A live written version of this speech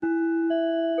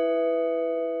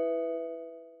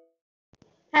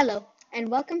Hello, and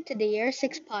welcome to the Year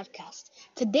 6 podcast.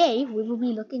 Today, we will be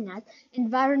looking at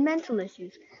environmental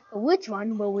issues. But which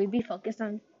one will we be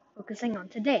focusing on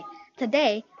today?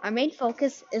 Today, our main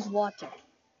focus is water.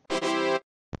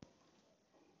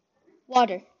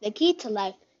 Water, the key to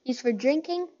life, used for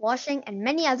drinking, washing, and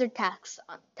many other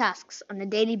tasks on a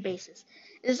daily basis.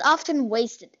 It is often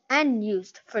wasted and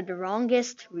used for the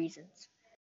wrongest reasons.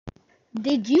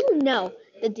 Did you know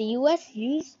that the US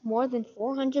uses more than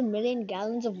 400 million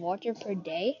gallons of water per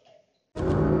day?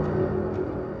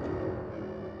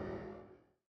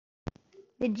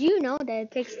 Did you know that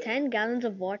it takes 10 gallons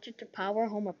of water to power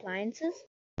home appliances?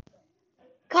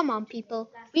 Come on, people,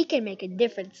 we can make a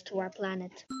difference to our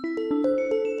planet.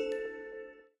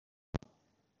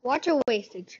 Water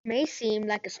wastage may seem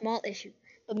like a small issue,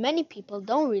 but many people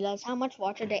don't realize how much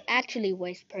water they actually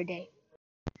waste per day.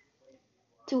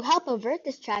 To help avert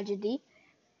this tragedy,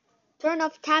 turn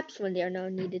off taps when they are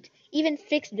not needed, even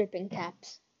fix dripping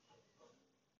taps.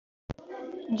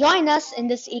 Join us in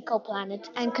this eco-planet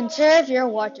and conserve your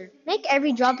water. Make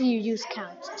every drop you use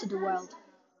count to the world.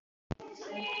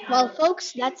 Well,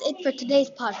 folks, that's it for today's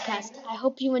podcast. I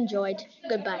hope you enjoyed.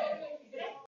 Goodbye.